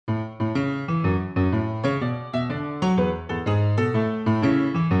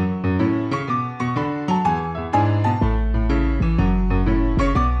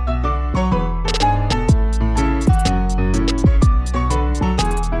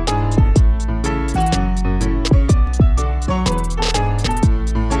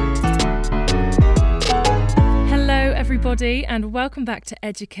everybody, and welcome back to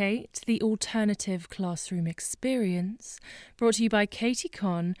Educate, the alternative classroom experience, brought to you by Katie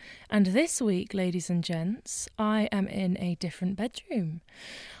Conn. And this week, ladies and gents, I am in a different bedroom.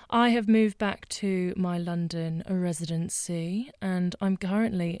 I have moved back to my London residency, and I'm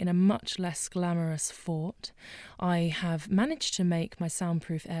currently in a much less glamorous fort. I have managed to make my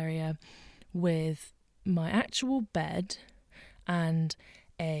soundproof area with my actual bed and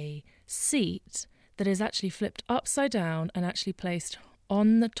a seat that is actually flipped upside down and actually placed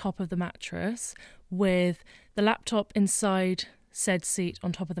on the top of the mattress, with the laptop inside said seat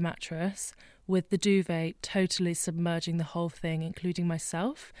on top of the mattress, with the duvet totally submerging the whole thing, including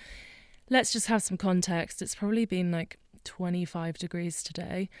myself. Let's just have some context. It's probably been like 25 degrees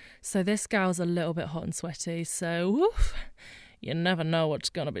today, so this gal's a little bit hot and sweaty, so woof, you never know what's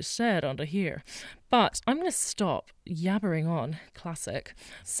going to be said under here. But I'm going to stop yabbering on. Classic.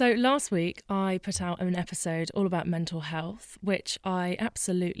 So last week I put out an episode all about mental health, which I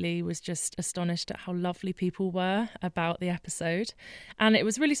absolutely was just astonished at how lovely people were about the episode. And it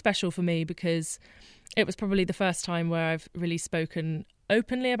was really special for me because it was probably the first time where I've really spoken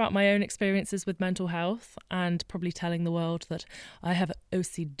openly about my own experiences with mental health, and probably telling the world that I have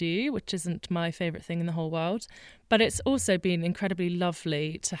OCD, which isn't my favourite thing in the whole world. But it's also been incredibly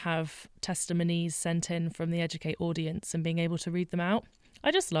lovely to have testimonies sent in from the Educate audience and being able to read them out.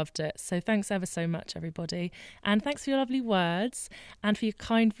 I just loved it. So thanks ever so much, everybody. And thanks for your lovely words and for your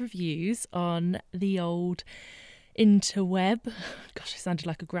kind reviews on the old interweb. Gosh, I sounded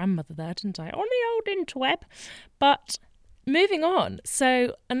like a grandmother there, didn't I? On the old interweb. But moving on,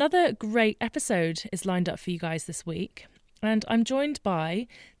 so another great episode is lined up for you guys this week, and I'm joined by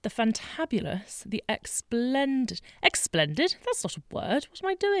the fantabulous, the exsplendid, that's not a word, what am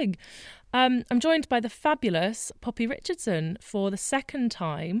I doing? I'm joined by the fabulous Poppy Richardson for the second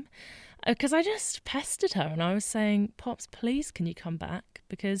time, because I just pestered her and I was saying, Pops, please can you come back,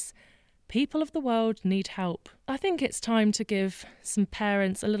 because people of the world need help. I think it's time to give some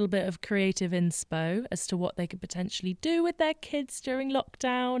parents a little bit of creative inspo as to what they could potentially do with their kids during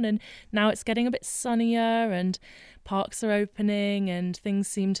lockdown. And now it's getting a bit sunnier and parks are opening and things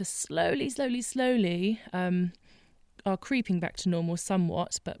seem to slowly are creeping back to normal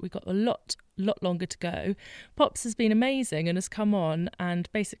somewhat, but we've got a lot longer to go. Pops has been amazing and has come on and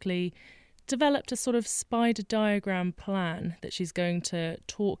basically developed a sort of spider diagram plan that she's going to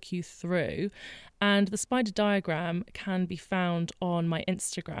talk you through, and the spider diagram can be found on my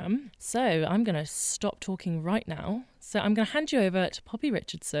Instagram. So I'm going to stop talking right now. So I'm going to hand you over to Poppy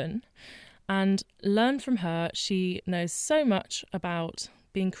Richardson and learn from her. She knows so much about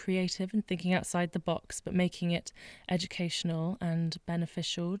being creative and thinking outside the box, but making it educational and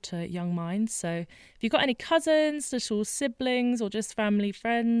beneficial to young minds. So if you've got any cousins, little siblings, or just family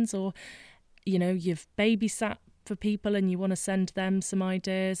friends, or you know, you've babysat for people and you want to send them some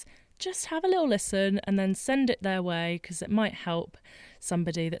ideas, just have a little listen and then send it their way, because it might help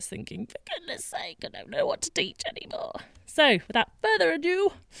somebody that's thinking, for goodness sake, I don't know what to teach anymore. So without further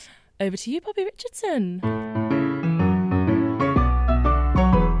ado, over to you, Poppy Richardson.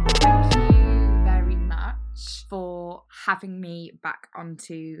 Thank you very much for having me back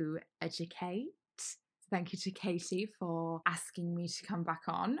onto Educate. Thank you to Katie for asking me to come back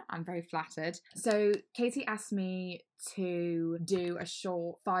on. I'm very flattered. So Katie asked me to do a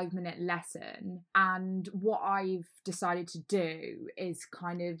short 5-minute lesson, and what I've decided to do is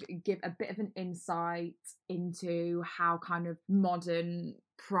kind of give a bit of an insight into how kind of modern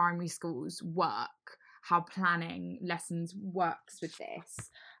primary schools work, how planning lessons works with this.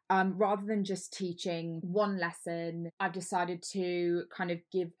 Rather than just teaching one lesson, I've decided to kind of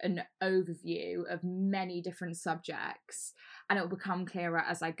give an overview of many different subjects, and it will become clearer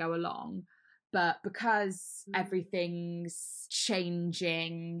as I go along. But because everything's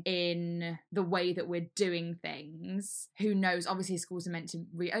changing in the way that we're doing things, who knows? Obviously, schools are meant to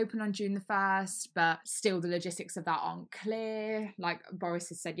reopen on June the 1st, but still the logistics of that aren't clear. Like Boris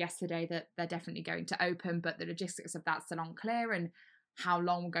has said yesterday that they're definitely going to open, but the logistics of that's still unclear, and how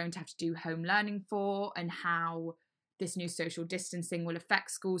long we're going to have to do home learning for, and how this new social distancing will affect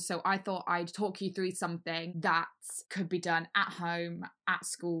schools. So I thought I'd talk you through something that could be done at home, at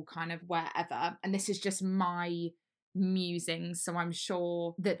school, kind of wherever. And this is just my musings, so I'm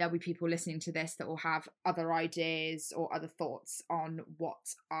sure that there'll be people listening to this that will have other ideas or other thoughts on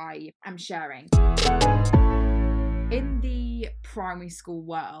what I am sharing. In the primary school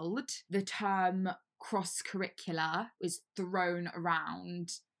world, the term cross-curricular is thrown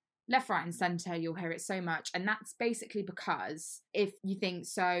around left, right and centre. You'll hear it so much, and that's basically because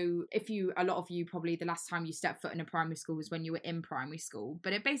a lot of you probably, the last time you stepped foot in a primary school was when you were in primary school,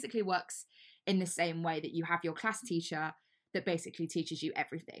 but it basically works in the same way that you have your class teacher that basically teaches you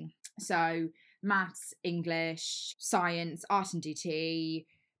everything. So maths, English, science, art and DT,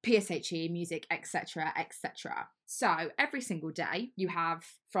 PSHE, music, etc., etc. So every single day you have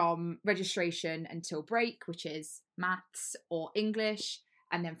from registration until break, which is maths or English,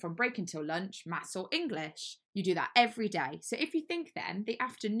 and then from break until lunch, maths or English. You do that every day. So if you think then the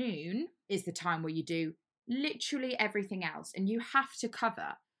afternoon is the time where you do literally everything else, and you have to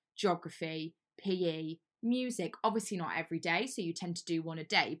cover geography, PE, music, obviously not every day, so you tend to do one a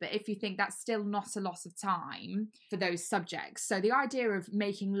day, but if you think that's still not a lot of time for those subjects. So the idea of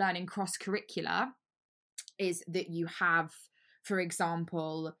making learning cross-curricular is that you have, for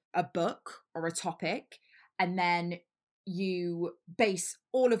example, a book or a topic, and then you base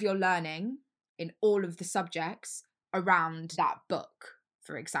all of your learning in all of the subjects around that book,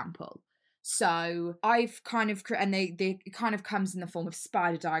 for example. So I've kind of, and they kind of comes in the form of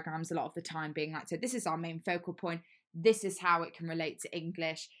spider diagrams a lot of the time, being like, so this is our main focal point, this is how it can relate to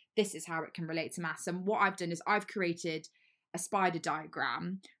English, this is how it can relate to maths. And what I've done is I've created a spider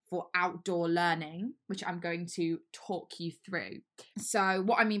diagram for outdoor learning, which I'm going to talk you through. So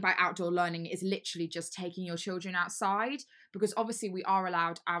what I mean by outdoor learning is literally just taking your children outside, because obviously we are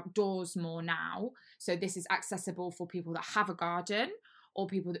allowed outdoors more now. So this is accessible for people that have a garden or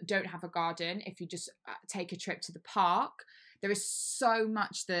people that don't have a garden. If you just take a trip to the park, there is so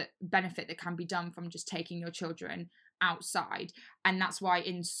much that benefit that can be done from just taking your children outside. And that's why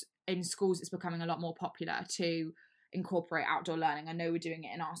in schools it's becoming a lot more popular to incorporate outdoor learning. I know we're doing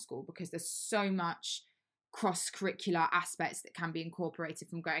it in our school because there's so much cross-curricular aspects that can be incorporated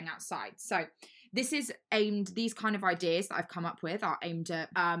from going outside. So this is these kind of ideas that I've come up with are aimed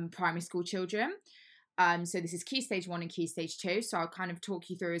at primary school children. So this is Key Stage 1 and Key Stage 2. So I'll kind of talk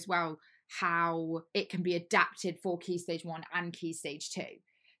you through as well how it can be adapted for Key Stage 1 and Key Stage 2.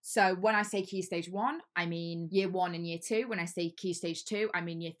 So when I say Key Stage 1, I mean Year 1 and Year 2. When I say Key Stage 2, I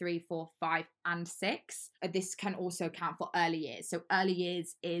mean Year 3, 4, 5 and 6. This can also count for early years. So early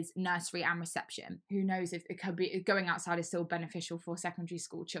years is nursery and reception. Who knows if it could be going outside is still beneficial for secondary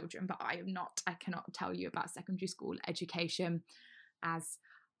school children, but I cannot tell you about secondary school education as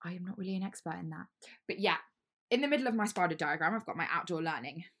I am not really an expert in that. But yeah, in the middle of my spider diagram, I've got my outdoor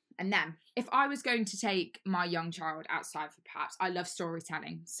learning. And then if I was going to take my young child outside for perhaps, I love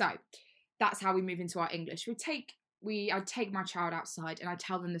storytelling. So that's how we move into our English. I'd take my child outside and I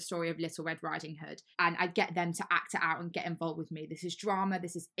tell them the story of Little Red Riding Hood, and I get them to act it out and get involved with me. This is drama,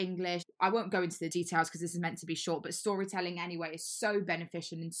 this is English. I won't go into the details because this is meant to be short, but storytelling anyway is so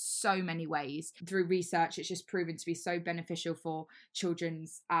beneficial in so many ways. Through research, it's just proven to be so beneficial for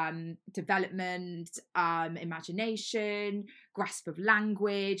children's development, imagination, grasp of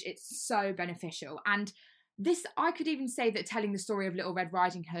language. It's so beneficial. And this, I could even say that telling the story of Little Red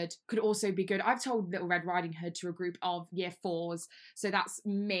Riding Hood could also be good. I've told Little Red Riding Hood to a group of Year 4s, so that's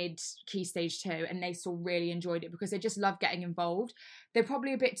mid Key Stage 2, and they still really enjoyed it because they just love getting involved. They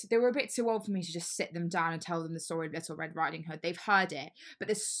were a bit too old for me to just sit them down and tell them the story of Little Red Riding Hood. They've heard it, but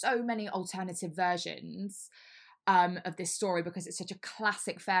there's so many alternative versions of this story because it's such a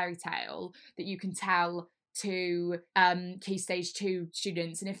classic fairy tale that you can tell to Key Stage 2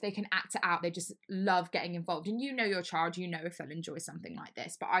 students, and if they can act it out, they just love getting involved. And you know your child, you know if they'll enjoy something like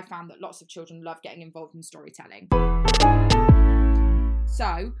this, but I found that lots of children love getting involved in storytelling.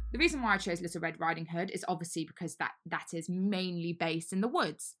 So the reason why I chose Little Red Riding Hood is obviously because that is mainly based in the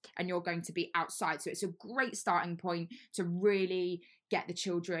woods and you're going to be outside, so it's a great starting point to really get the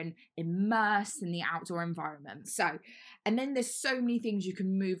children immersed in the outdoor environment. So, and then there's so many things you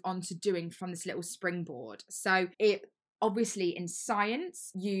can move on to doing from this little springboard. So it obviously in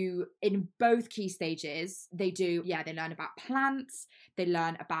science, in both key stages, they learn about plants, they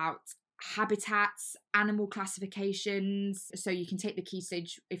learn about habitats, animal classifications. So you can take the key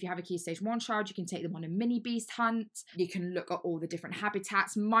stage, if you have a Key Stage 1 child, you can take them on a mini beast hunt. You can look at all the different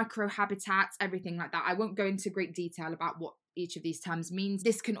habitats, micro habitats, everything like that. I won't go into great detail about what each of these terms means.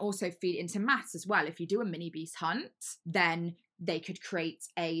 This can also feed into maths as well. If you do a mini beast hunt, then they could create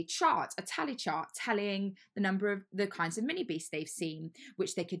a tally chart, telling the number of the kinds of mini beasts they've seen,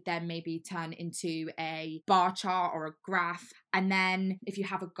 which they could then maybe turn into a bar chart or a graph. And then if you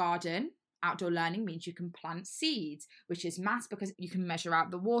have a garden, outdoor learning means you can plant seeds, which is maths because you can measure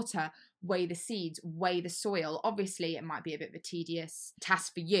out the water, weigh the seeds, weigh the soil. Obviously, it might be a bit of a tedious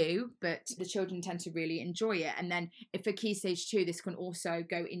task for you, but the children tend to really enjoy it. And then if for Key Stage 2, this can also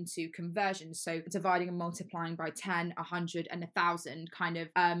go into conversion. So dividing and multiplying by 10, 100 and 1,000, kind of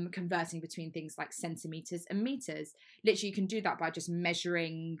converting between things like centimeters and meters. Literally, you can do that by just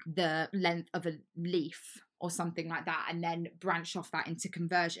measuring the length of a leaf or something like that, and then branch off that into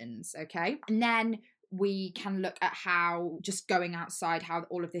conversions, okay? And then we can look at how just going outside, how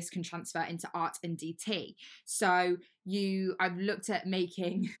all of this can transfer into art and DT. So I've looked at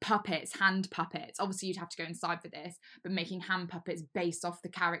making puppets, hand puppets. Obviously you'd have to go inside for this, but making hand puppets based off the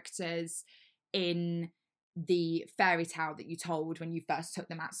characters in the fairy tale that you told when you first took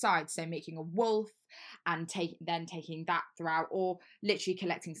them outside. So making a wolf and taking that throughout, or literally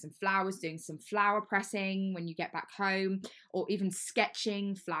collecting some flowers, doing some flower pressing when you get back home, or even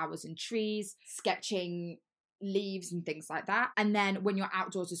sketching flowers and trees, sketching leaves and things like that. And then when you're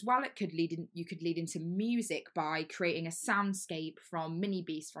outdoors as well, you could lead into music by creating a soundscape from mini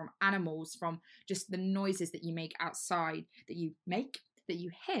beasts, from animals, from just the noises that you make outside, that you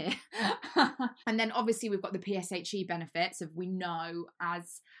hear. And then obviously we've got the PSHE benefits of, we know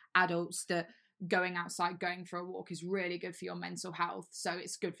as adults that going outside, going for a walk is really good for your mental health. So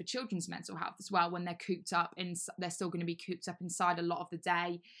it's good for children's mental health as well. When they're cooped up, they're still going to be cooped up inside a lot of the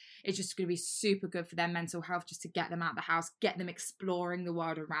day. It's just going to be super good for their mental health just to get them out of the house, get them exploring the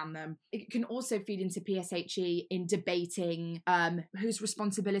world around them. It can also feed into PSHE in debating whose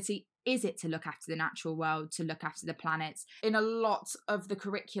responsibility is it to look after the natural world, to look after the planets. In a lot of the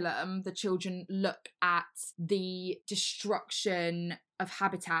curriculum, the children look at the destruction of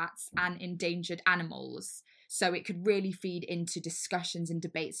habitats and endangered animals. So it could really feed into discussions and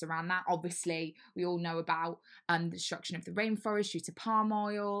debates around that. Obviously, we all know about the destruction of the rainforest due to palm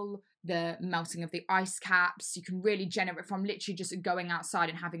oil, the melting of the ice caps. You can really generate from literally just going outside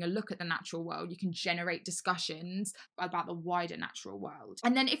and having a look at the natural world. You can generate discussions about the wider natural world.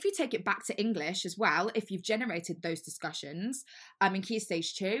 And then if you take it back to English as well, if you've generated those discussions, in Key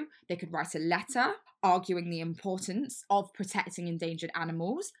Stage 2, they could write a letter arguing the importance of protecting endangered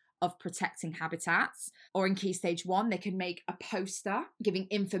animals, of protecting habitats. Or in Key Stage 1, they can make a poster giving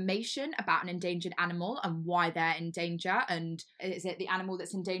information about an endangered animal and why they're in danger. And is it the animal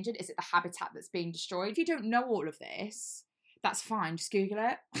that's endangered? Is it the habitat that's being destroyed? If you don't know all of this, that's fine. Just Google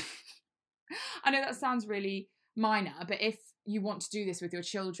it. I know that sounds really minor, but if you want to do this with your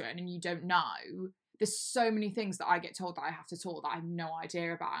children and you don't know, there's so many things that I get told that I have to taught that I have no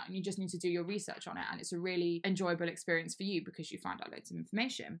idea about, and you just need to do your research on it, and it's a really enjoyable experience for you because you find out loads of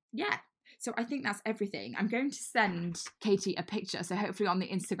information. Yeah. So I think that's everything. I'm going to send Katie a picture, so hopefully on the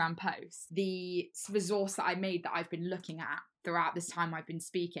Instagram post, the resource that I made that I've been looking at throughout this time I've been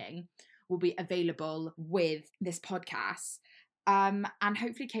speaking will be available with this podcast. And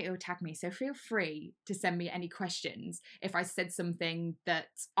hopefully Katie will tag me. So feel free to send me any questions if I said something that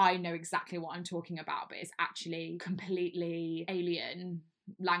I know exactly what I'm talking about, but it's actually completely alien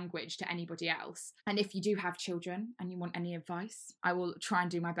language to anybody else. And if you do have children and you want any advice, I will try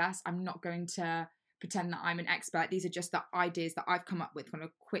and do my best. I'm not going to pretend that I'm an expert. These are just the ideas that I've come up with from a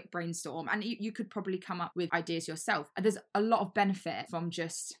quick brainstorm, and you could probably come up with ideas yourself. There's a lot of benefit from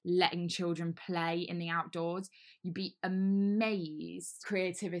just letting children play in the outdoors. You'd be amazed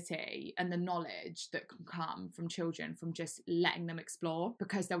creativity and the knowledge that can come from children from just letting them explore,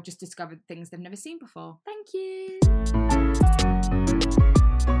 because they'll just discover things they've never seen before. Thank you.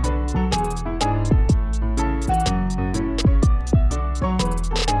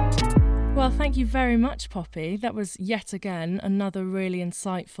 Well, thank you very much, Poppy. That was yet again another really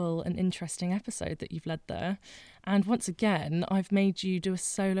insightful and interesting episode that you've led there. And once again, I've made you do a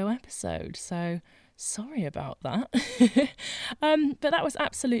solo episode, so sorry about that. But that was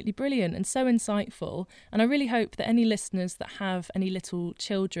absolutely brilliant and so insightful. And I really hope that any listeners that have any little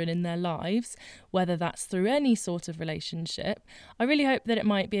children in their lives, whether that's through any sort of relationship, I really hope that it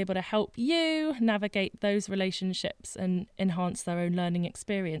might be able to help you navigate those relationships and enhance their own learning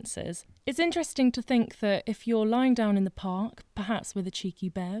experiences. It's interesting to think that if you're lying down in the park, perhaps with a cheeky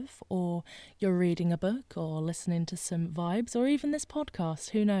bev, or you're reading a book or listening to some vibes, or even this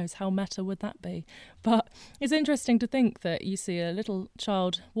podcast, who knows, how meta would that be? But it's interesting to think that you see a little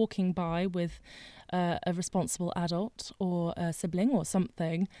child walking by with a responsible adult or a sibling or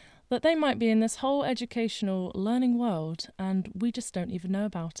something, that they might be in this whole educational learning world and we just don't even know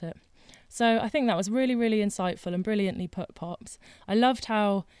about it. So I think that was really, really insightful and brilliantly put, Pops. I loved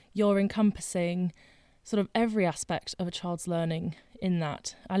how you're encompassing sort of every aspect of a child's learning in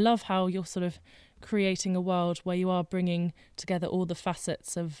that. I love how you're sort of creating a world where you are bringing together all the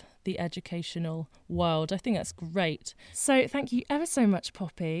facets of the educational world. I think that's great. So thank you ever so much,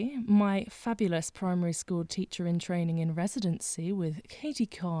 Poppy, my fabulous primary school teacher in training in residency with Katie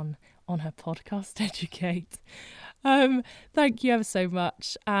Con on her podcast Educate. Thank you ever so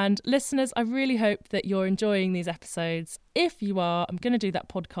much. And listeners, I really hope that you're enjoying these episodes. If you are, I'm going to do that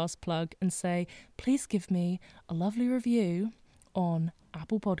podcast plug and say, please give me a lovely review on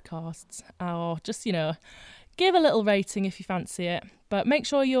Apple Podcasts, or just, give a little rating if you fancy it. But make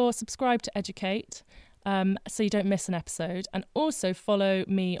sure you're subscribed to Educate so you don't miss an episode. And also follow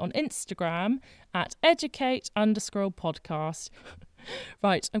me on Instagram at educate_podcast.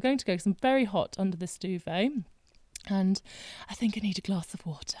 Right, I'm going to go because I'm very hot under this duvet. And I think I need a glass of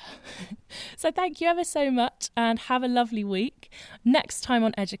water. So thank you ever so much and have a lovely week. Next time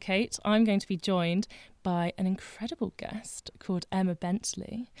on Educate, I'm going to be joined by an incredible guest called Emma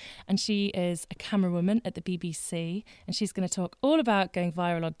Bentley, and she is a camerawoman at the BBC, and she's going to talk all about going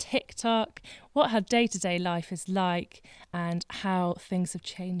viral on TikTok, what her day-to-day life is like, and how things have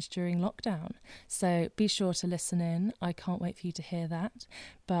changed during lockdown. So be sure to listen in. I can't wait for you to hear that.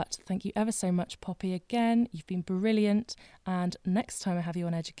 But thank you ever so much, Poppy, again. You've been brilliant, and next time I have you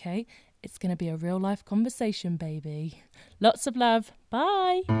on Educate, it's going to be a real-life conversation, baby. Lots of love.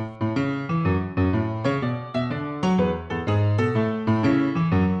 Bye.